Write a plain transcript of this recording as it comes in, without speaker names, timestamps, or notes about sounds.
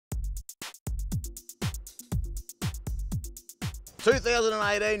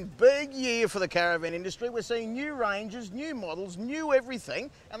2018, big year for the caravan industry. We're seeing new ranges, new models, new everything,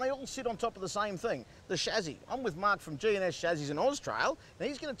 and they all sit on top of the same thing, the chassis. I'm with Marc from G&S Chassis in Australia, and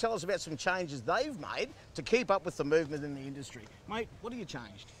he's going to tell us about some changes they've made to keep up with the movement in the industry. Mate, what have you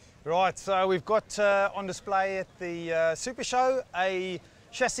changed? Right, so we've got on display at the Super Show a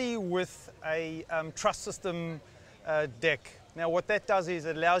chassis with a truss system deck. Now what that does is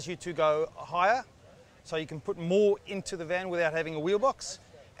it allows you to go higher, so you can put more into the van without having a wheel box,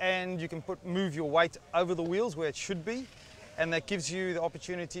 and you can move your weight over the wheels where it should be, and that gives you the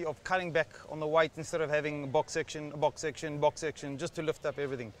opportunity of cutting back on the weight instead of having a box section, a box section, box section, just to lift up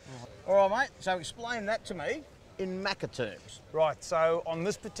everything. All right, mate, so explain that to me in Macca terms. Right, so on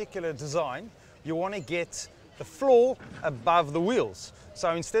this particular design, you want to get the floor above the wheels.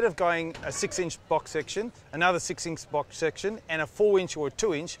 So instead of going a 6-inch box section, another 6-inch box section, and a 4-inch or a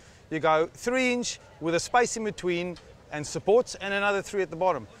 2-inch, you go 3-inch with a space in between and supports, and another 3 at the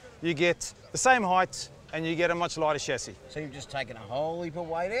bottom. You get the same height and you get a much lighter chassis. So you've just taken a whole heap of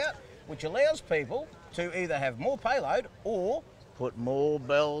weight out, which allows people to either have more payload or put more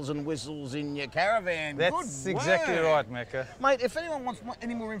bells and whistles in your caravan. That's exactly right, Macca. Mate, if anyone wants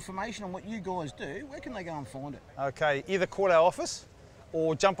any more information on what you guys do, where can they go and find it? Okay, either call our office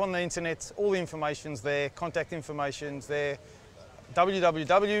or jump on the internet. All the information's there, contact information's there.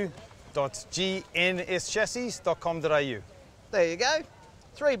 www.gnschassis.com.au. There you go.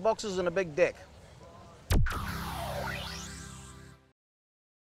 3 boxes and a big deck.